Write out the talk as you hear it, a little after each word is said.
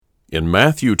In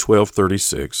Matthew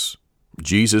 12:36,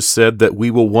 Jesus said that we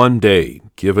will one day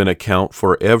give an account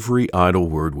for every idle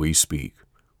word we speak.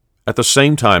 At the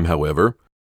same time, however,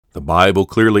 the Bible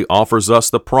clearly offers us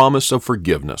the promise of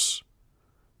forgiveness.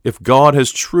 If God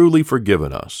has truly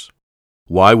forgiven us,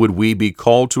 why would we be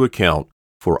called to account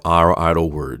for our idle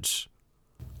words?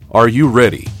 Are you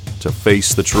ready to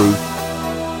face the truth?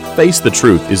 Face the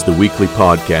Truth is the weekly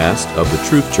podcast of the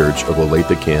Truth Church of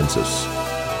Olathe, Kansas.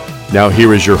 Now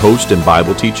here is your host and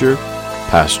Bible teacher,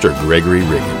 Pastor Gregory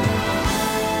Riggin.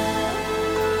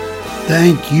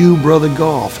 Thank you, Brother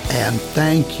Goff, and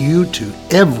thank you to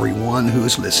everyone who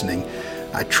is listening.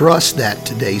 I trust that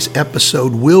today's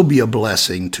episode will be a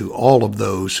blessing to all of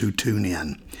those who tune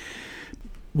in.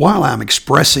 While I'm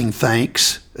expressing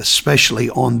thanks, especially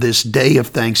on this day of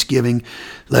Thanksgiving,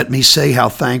 let me say how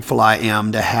thankful I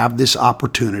am to have this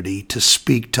opportunity to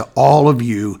speak to all of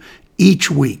you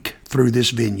each week through this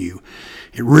venue.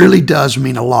 It really does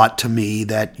mean a lot to me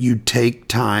that you take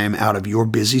time out of your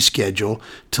busy schedule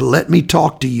to let me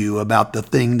talk to you about the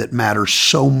thing that matters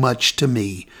so much to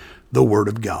me, the Word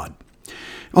of God.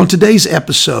 On today's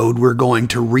episode, we're going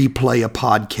to replay a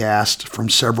podcast from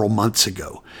several months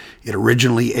ago. It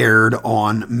originally aired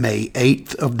on May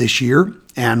 8th of this year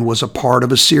and was a part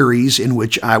of a series in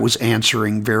which I was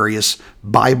answering various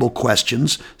Bible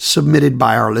questions submitted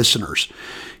by our listeners.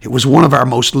 It was one of our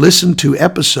most listened to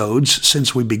episodes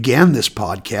since we began this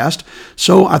podcast,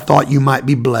 so I thought you might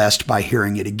be blessed by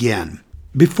hearing it again.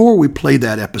 Before we play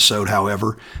that episode,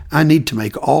 however, I need to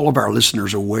make all of our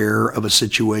listeners aware of a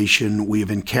situation we have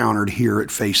encountered here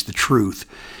at Face the Truth.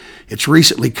 It's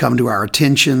recently come to our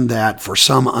attention that, for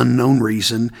some unknown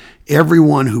reason,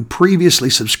 everyone who previously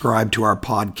subscribed to our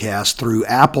podcast through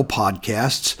Apple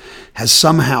Podcasts has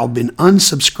somehow been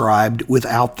unsubscribed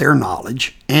without their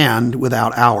knowledge and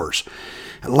without ours.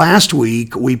 Last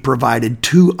week, we provided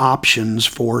two options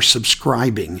for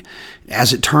subscribing.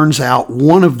 As it turns out,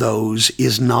 one of those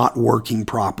is not working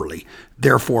properly.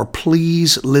 Therefore,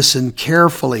 please listen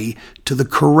carefully to the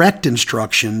correct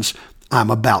instructions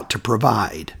I'm about to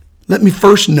provide. Let me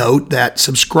first note that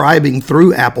subscribing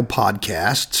through Apple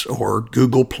Podcasts or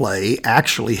Google Play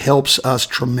actually helps us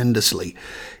tremendously.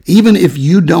 Even if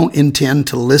you don't intend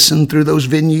to listen through those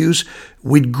venues,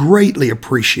 we'd greatly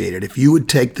appreciate it if you would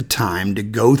take the time to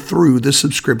go through the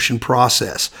subscription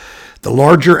process. The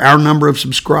larger our number of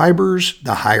subscribers,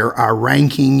 the higher our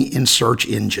ranking in search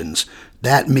engines.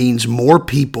 That means more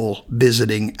people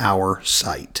visiting our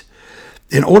site.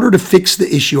 In order to fix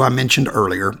the issue I mentioned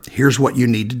earlier, here's what you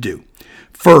need to do.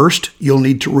 First, you'll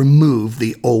need to remove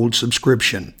the old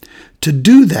subscription. To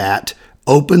do that,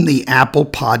 open the Apple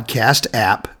Podcast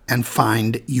app and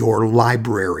find your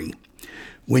library.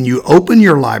 When you open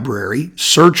your library,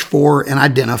 search for and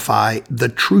identify the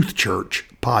Truth Church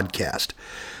podcast.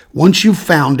 Once you've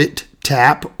found it,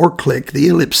 tap or click the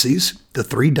ellipses, the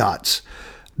three dots.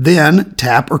 Then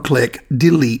tap or click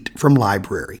Delete from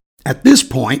Library. At this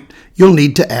point, you'll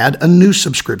need to add a new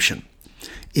subscription.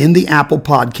 In the Apple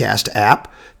Podcast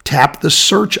app, tap the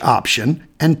search option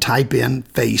and type in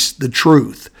Face the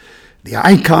Truth. The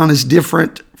icon is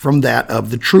different from that of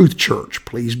the Truth Church.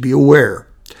 Please be aware.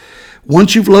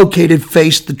 Once you've located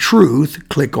Face the Truth,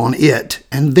 click on it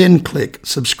and then click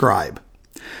Subscribe.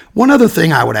 One other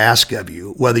thing I would ask of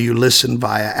you, whether you listen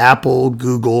via Apple,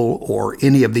 Google, or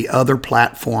any of the other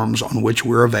platforms on which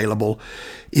we're available,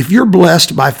 if you're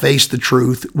blessed by Face the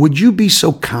Truth, would you be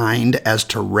so kind as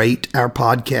to rate our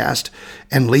podcast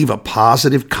and leave a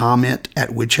positive comment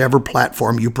at whichever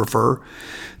platform you prefer?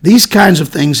 These kinds of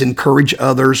things encourage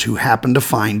others who happen to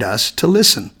find us to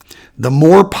listen. The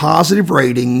more positive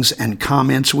ratings and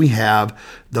comments we have,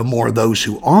 the more those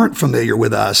who aren't familiar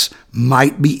with us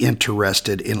might be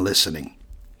interested in listening.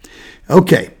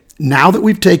 Okay, now that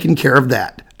we've taken care of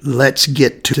that, let's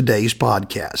get to today's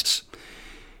podcasts.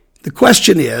 The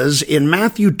question is, in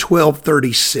Matthew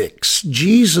 12:36,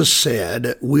 Jesus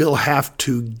said we'll have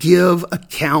to give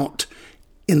account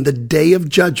in the day of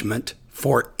judgment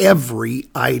for every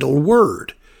idle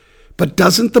word. But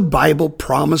doesn't the Bible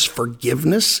promise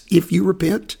forgiveness if you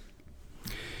repent?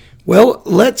 Well,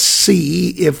 let's see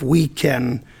if we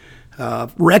can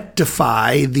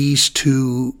rectify these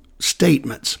two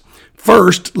statements.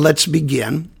 First, let's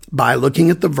begin by looking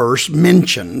at the verse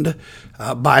mentioned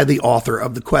by the author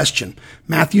of the question.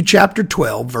 Matthew chapter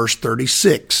 12, verse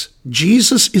 36.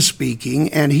 Jesus is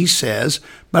speaking, and he says,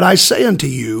 "But I say unto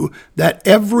you that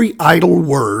every idle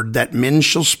word that men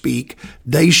shall speak,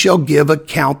 they shall give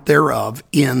account thereof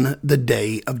in the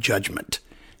day of judgment."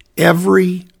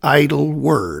 Every idle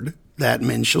word that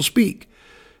men shall speak,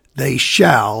 they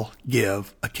shall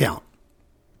give account.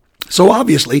 So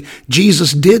obviously,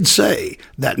 Jesus did say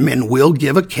that men will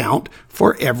give account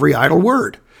for every idle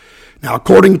word. Now,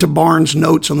 according to Barnes'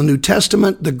 notes on the New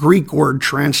Testament, the Greek word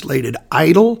translated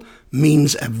idle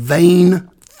means a vain,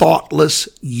 thoughtless,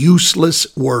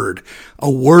 useless word, a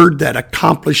word that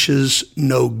accomplishes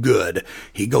no good.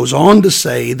 He goes on to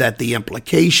say that the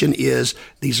implication is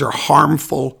these are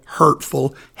harmful,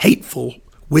 hurtful, hateful,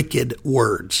 wicked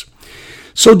words.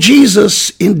 So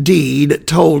Jesus indeed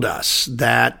told us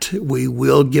that we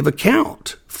will give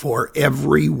account for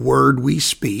every word we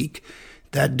speak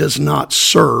that does not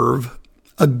serve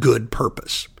a good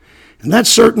purpose. And that's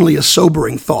certainly a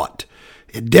sobering thought.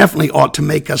 It definitely ought to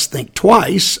make us think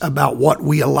twice about what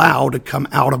we allow to come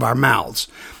out of our mouths.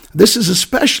 This is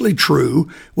especially true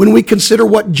when we consider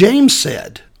what James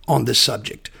said on this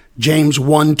subject. James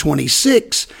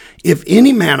 1:26, if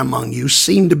any man among you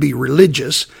seem to be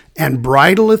religious and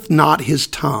bridleth not his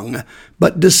tongue,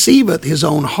 but deceiveth his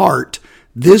own heart,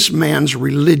 this man's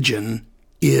religion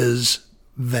is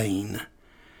vain.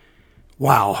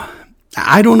 Wow.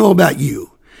 I don't know about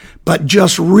you, but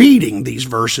just reading these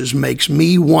verses makes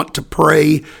me want to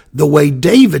pray the way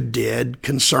David did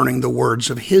concerning the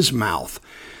words of his mouth.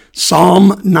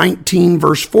 Psalm 19,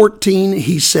 verse 14,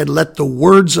 he said, let the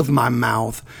words of my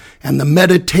mouth and the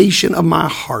meditation of my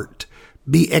heart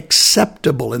be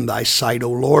acceptable in thy sight, O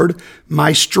Lord,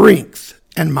 my strength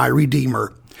and my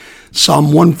Redeemer. Psalm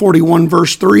 141,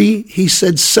 verse 3, he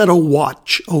said, set a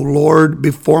watch, O Lord,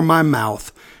 before my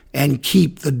mouth, and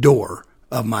keep the door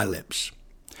of my lips.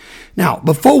 Now,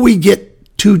 before we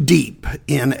get too deep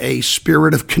in a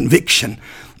spirit of conviction,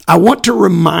 I want to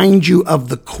remind you of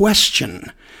the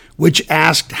question which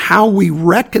asked how we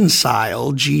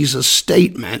reconcile Jesus'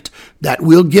 statement that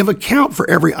we'll give account for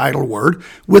every idle word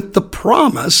with the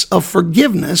promise of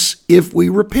forgiveness if we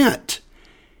repent.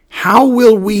 How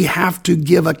will we have to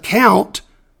give account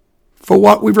for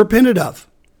what we've repented of?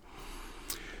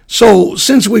 So,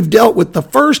 since we've dealt with the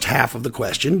first half of the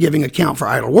question, giving account for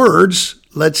idle words,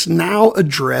 let's now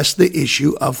address the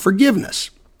issue of forgiveness.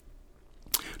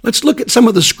 Let's look at some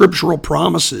of the scriptural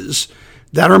promises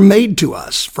that are made to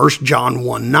us. 1 John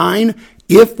 1:9,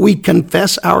 if we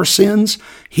confess our sins,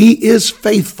 he is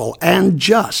faithful and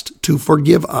just to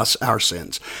forgive us our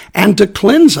sins and to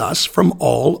cleanse us from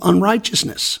all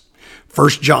unrighteousness. 1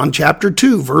 John chapter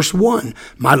 2, verse 1,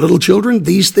 my little children,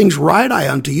 these things write I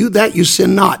unto you, that you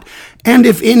sin not. And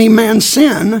if any man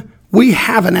sin, we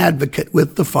have an advocate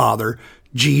with the Father,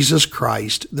 Jesus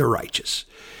Christ the righteous.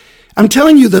 I'm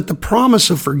telling you that the promise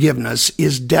of forgiveness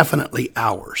is definitely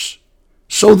ours.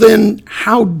 So then,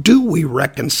 how do we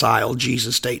reconcile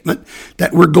Jesus' statement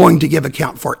that we're going to give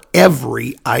account for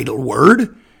every idle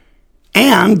word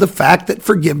and the fact that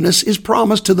forgiveness is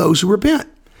promised to those who repent?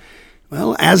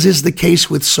 Well, as is the case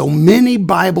with so many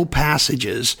Bible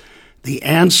passages, the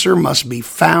answer must be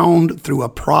found through a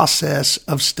process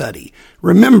of study.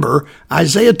 Remember,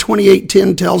 Isaiah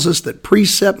 28:10 tells us that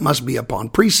precept must be upon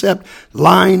precept,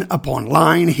 line upon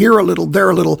line, here a little, there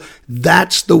a little.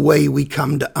 That's the way we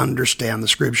come to understand the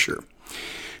Scripture.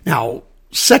 Now,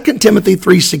 2 Timothy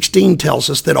 3:16 tells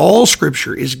us that all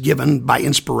Scripture is given by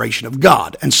inspiration of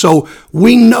God. And so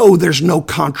we know there's no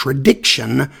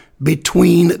contradiction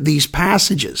between these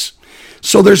passages.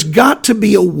 So there's got to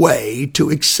be a way to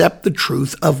accept the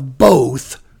truth of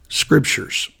both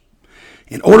Scriptures.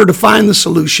 In order to find the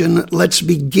solution, let's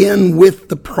begin with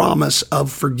the promise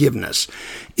of forgiveness.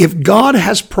 If God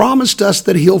has promised us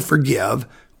that he'll forgive,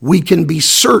 we can be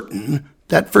certain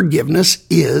that forgiveness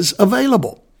is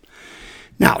available.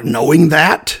 Now, knowing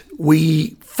that,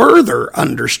 we further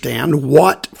understand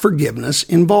what forgiveness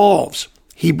involves.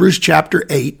 Hebrews chapter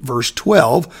 8, verse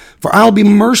 12, for I'll be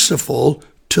merciful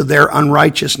to their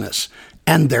unrighteousness,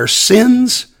 and their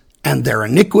sins and their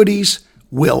iniquities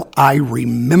will I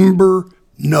remember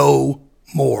no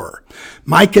more.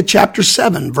 Micah chapter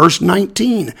 7, verse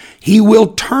 19, he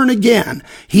will turn again.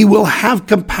 He will have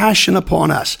compassion upon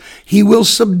us. He will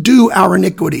subdue our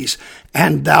iniquities,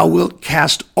 and thou wilt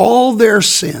cast all their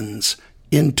sins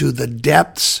into the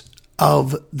depths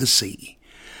of the sea.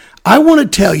 I want to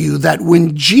tell you that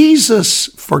when Jesus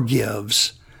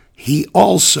forgives, he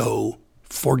also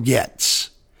forgets.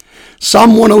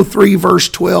 Psalm 103 verse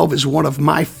 12 is one of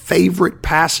my favorite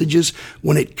passages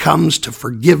when it comes to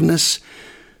forgiveness.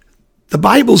 The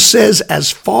Bible says,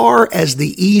 as far as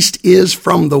the east is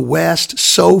from the west,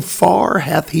 so far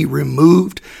hath he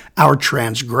removed our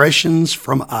transgressions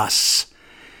from us.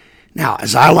 Now,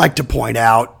 as I like to point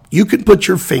out, you can put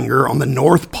your finger on the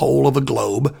north pole of a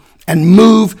globe and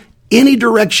move any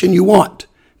direction you want.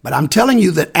 But I'm telling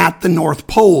you that at the North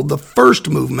Pole, the first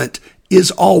movement is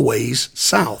always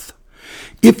south.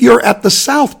 If you're at the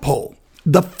South Pole,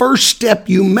 the first step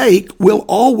you make will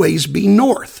always be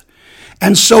north.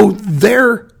 And so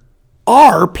there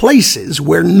are places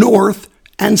where north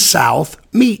and south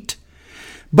meet.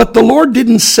 But the Lord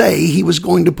didn't say he was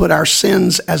going to put our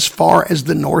sins as far as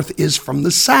the north is from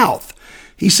the south.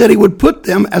 He said he would put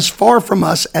them as far from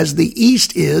us as the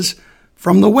east is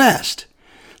from the west.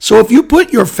 So if you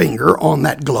put your finger on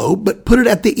that globe, but put it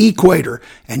at the equator,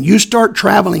 and you start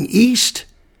traveling east,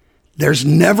 there's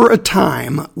never a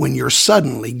time when you're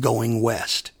suddenly going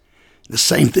west. The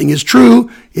same thing is true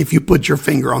if you put your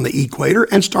finger on the equator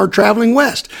and start traveling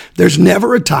west. There's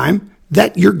never a time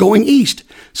that you're going east.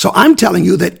 So I'm telling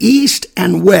you that east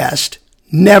and west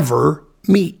never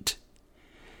meet.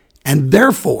 And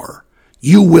therefore,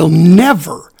 you will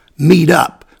never meet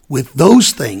up with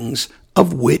those things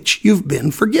of which you've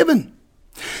been forgiven.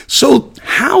 So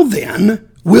how then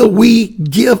will we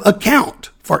give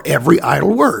account for every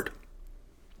idle word?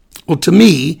 Well, to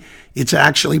me, it's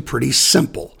actually pretty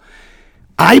simple.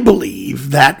 I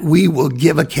believe that we will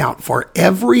give account for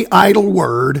every idle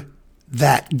word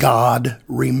that God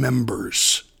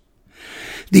remembers.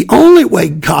 The only way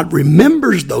God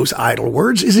remembers those idle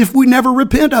words is if we never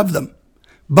repent of them.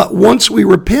 But once we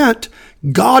repent,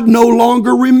 God no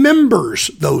longer remembers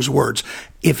those words.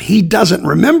 If he doesn't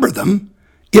remember them,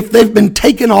 if they've been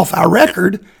taken off our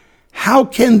record, how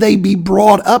can they be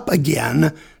brought up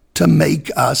again to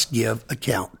make us give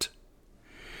account?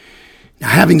 Now,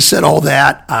 having said all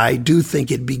that, I do think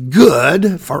it'd be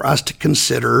good for us to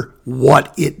consider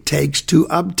what it takes to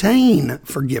obtain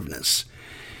forgiveness.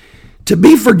 To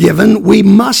be forgiven, we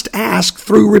must ask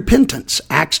through repentance.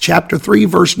 Acts chapter 3,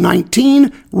 verse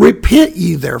 19, repent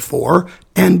ye therefore,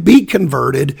 and be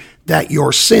converted, that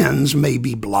your sins may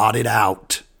be blotted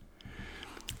out.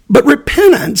 But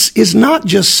repentance is not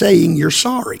just saying you're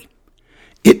sorry.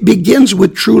 It begins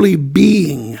with truly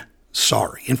being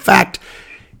sorry. In fact,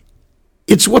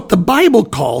 it's what the Bible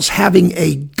calls having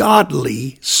a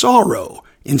godly sorrow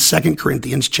in 2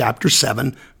 Corinthians chapter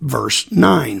 7, verse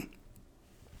 9.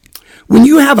 When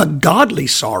you have a godly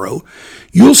sorrow,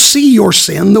 you'll see your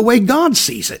sin the way God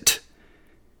sees it.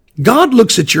 God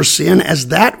looks at your sin as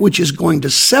that which is going to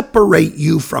separate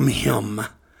you from him.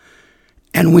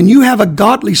 And when you have a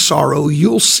godly sorrow,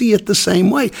 you'll see it the same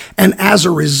way. And as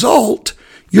a result,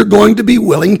 you're going to be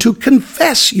willing to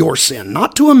confess your sin,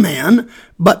 not to a man,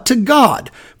 but to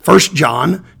God. 1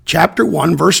 John chapter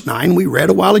 1, verse 9, we read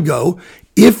a while ago,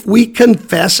 if we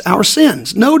confess our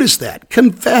sins. Notice that,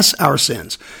 confess our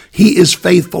sins. He is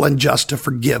faithful and just to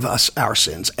forgive us our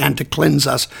sins and to cleanse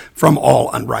us from all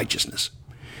unrighteousness.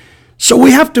 So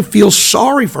we have to feel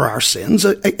sorry for our sins,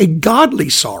 a godly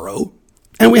sorrow,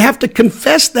 and we have to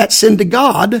confess that sin to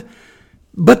God,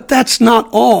 but that's not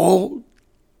all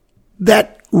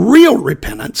that real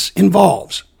repentance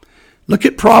involves. Look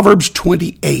at Proverbs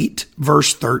 28,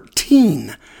 verse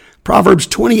 13. Proverbs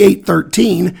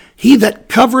 28:13, he that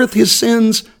covereth his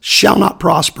sins shall not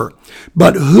prosper,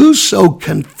 but whoso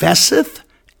confesseth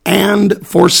and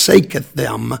forsaketh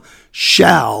them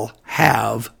shall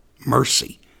have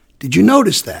mercy. Did you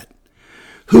notice that?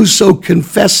 Whoso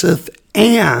confesseth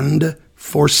and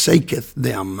forsaketh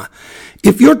them.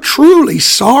 If you're truly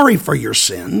sorry for your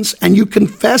sins and you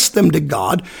confess them to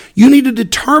God, you need to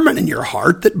determine in your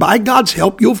heart that by God's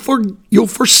help you'll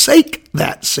forsake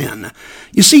that sin.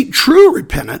 You see, true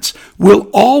repentance will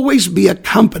always be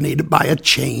accompanied by a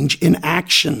change in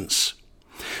actions.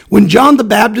 When John the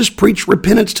Baptist preached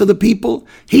repentance to the people,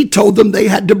 he told them they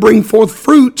had to bring forth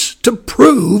fruits to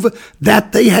prove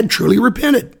that they had truly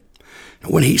repented.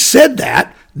 And when he said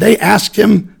that, they asked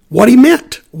him what he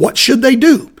meant. What should they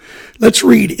do? Let's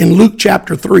read in Luke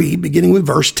chapter 3, beginning with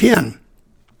verse 10.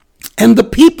 And the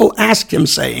people asked him,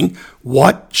 saying,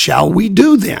 what shall we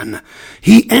do then?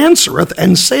 He answereth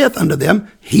and saith unto them,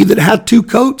 he that hath 2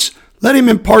 coats, let him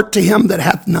impart to him that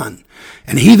hath none.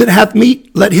 And he that hath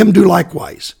meat, let him do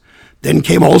likewise. Then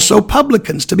came also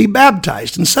publicans to be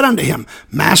baptized, and said unto him,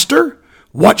 Master,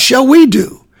 what shall we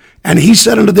do? And he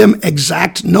said unto them,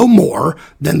 exact no more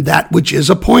than that which is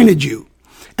appointed you.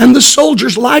 And the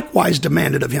soldiers likewise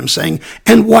demanded of him, saying,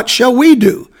 and what shall we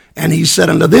do? And he said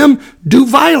unto them, do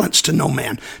violence to no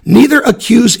man, neither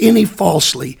accuse any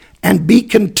falsely, and be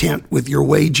content with your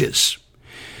wages.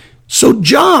 So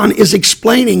John is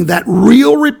explaining that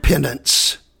real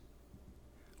repentance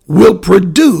will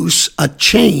produce a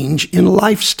change in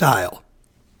lifestyle.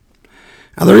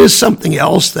 Now, there is something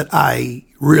else that I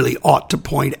really ought to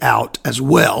point out as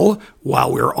well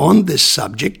while we're on this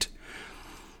subject.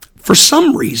 For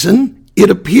some reason, it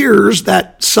appears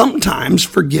that sometimes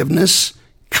forgiveness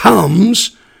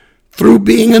comes through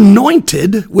being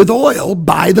anointed with oil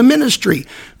by the ministry.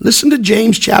 Listen to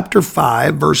James chapter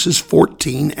 5, verses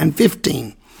 14 and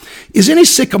 15. Is any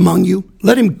sick among you?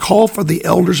 Let him call for the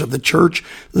elders of the church.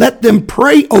 Let them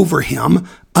pray over him,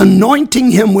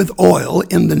 anointing him with oil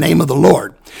in the name of the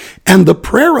Lord. And the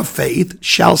prayer of faith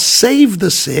shall save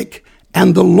the sick,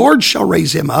 and the Lord shall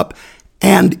raise him up.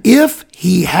 And if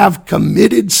he have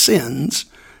committed sins,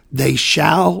 they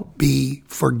shall be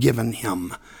forgiven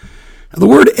him. Now, the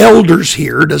word elders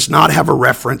here does not have a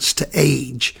reference to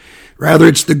age. Rather,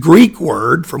 it's the Greek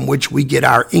word from which we get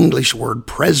our English word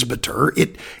presbyter.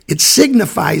 It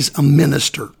signifies a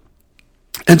minister.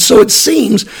 And so it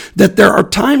seems that there are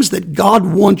times that God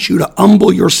wants you to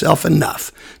humble yourself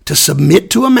enough to submit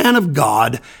to a man of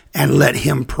God and let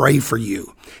him pray for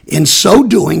you. In so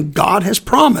doing, God has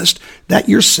promised that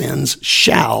your sins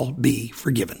shall be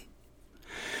forgiven.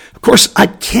 Of course, I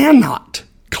cannot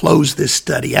close this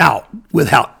study out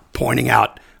without pointing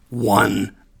out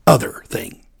one other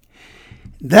thing.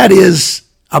 That is,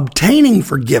 obtaining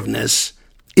forgiveness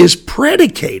is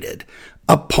predicated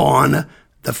upon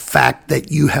the fact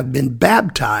that you have been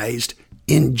baptized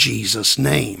in Jesus'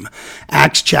 name.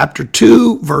 Acts chapter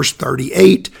 2, verse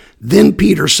 38, Then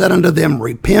Peter said unto them,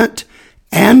 Repent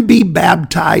and be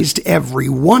baptized every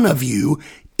one of you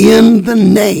in the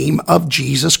name of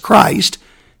Jesus Christ.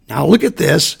 Now look at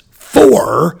this,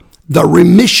 for the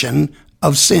remission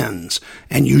of sins,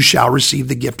 and you shall receive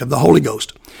the gift of the Holy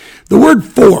Ghost. The word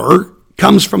for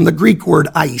comes from the Greek word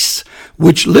eis,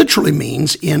 which literally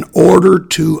means in order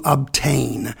to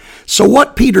obtain. So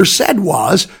what Peter said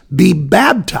was, be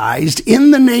baptized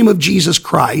in the name of Jesus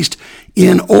Christ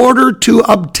in order to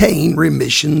obtain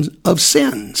remission of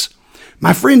sins.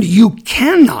 My friend, you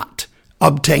cannot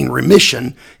obtain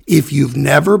remission if you've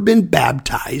never been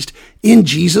baptized in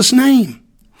Jesus' name.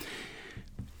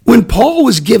 When Paul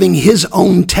was giving his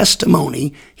own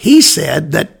testimony, he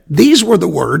said that these were the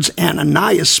words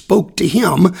Ananias spoke to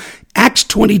him, Acts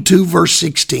 22, verse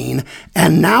 16,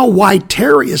 And now why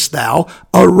tarriest thou?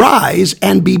 Arise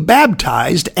and be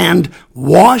baptized and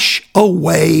wash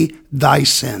away thy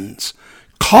sins,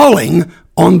 calling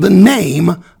on the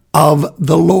name of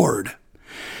the Lord.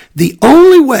 The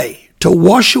only way to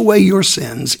wash away your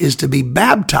sins is to be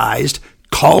baptized,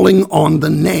 calling on the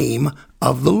name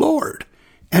of the Lord.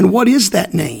 And what is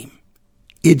that name?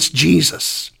 It's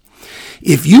Jesus.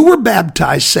 If you were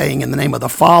baptized saying in the name of the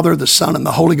Father, the Son, and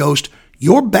the Holy Ghost,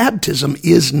 your baptism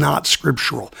is not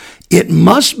scriptural. It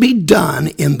must be done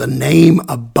in the name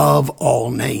above all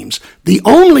names, the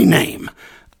only name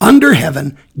under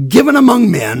heaven given among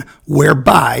men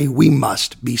whereby we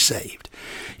must be saved.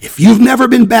 If you've never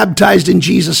been baptized in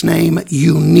Jesus' name,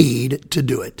 you need to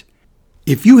do it.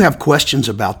 If you have questions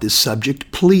about this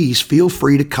subject, please feel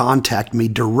free to contact me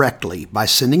directly by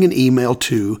sending an email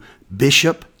to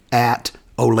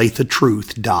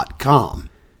bishop@olathetruth.com.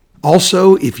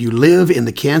 Also, if you live in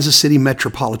the Kansas City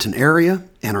metropolitan area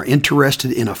and are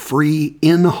interested in a free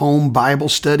in-home Bible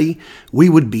study, we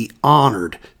would be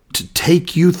honored to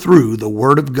take you through the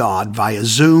Word of God via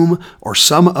Zoom or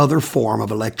some other form of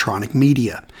electronic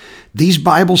media. These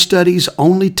Bible studies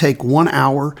only take 1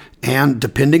 hour and,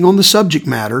 depending on the subject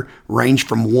matter, range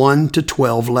from 1 to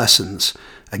 12 lessons.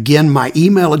 Again, my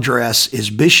email address is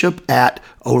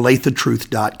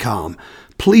bishop@olathetruth.com.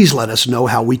 Please let us know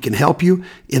how we can help you.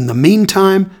 In the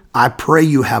meantime, I pray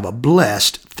you have a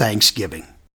blessed Thanksgiving.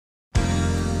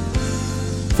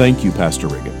 Thank you, Pastor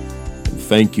Riggin.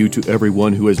 Thank you to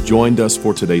everyone who has joined us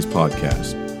for today's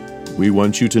podcast. We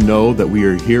want you to know that we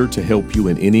are here to help you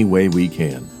in any way we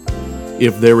can.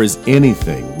 If there is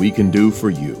anything we can do for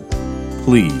you,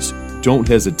 please don't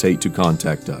hesitate to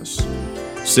contact us.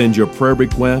 Send your prayer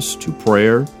requests to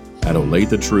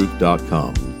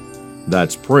prayer@olathetruth.com.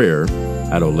 That's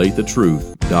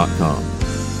prayer@olathetruth.com.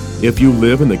 If you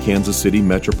live in the Kansas City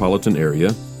metropolitan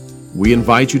area, we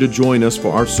invite you to join us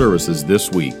for our services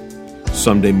this week.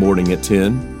 Sunday morning at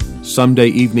 10, Sunday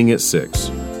evening at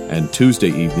 6, and Tuesday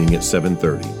evening at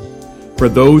 7:30. For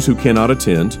those who cannot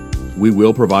attend, we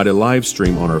will provide a live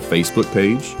stream on our Facebook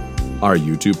page, our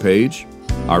YouTube page,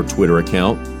 our Twitter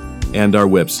account, and our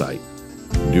website,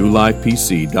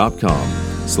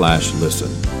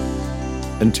 newlifepc.com/listen.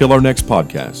 Until our next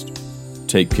podcast,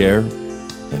 take care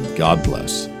and God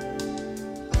bless.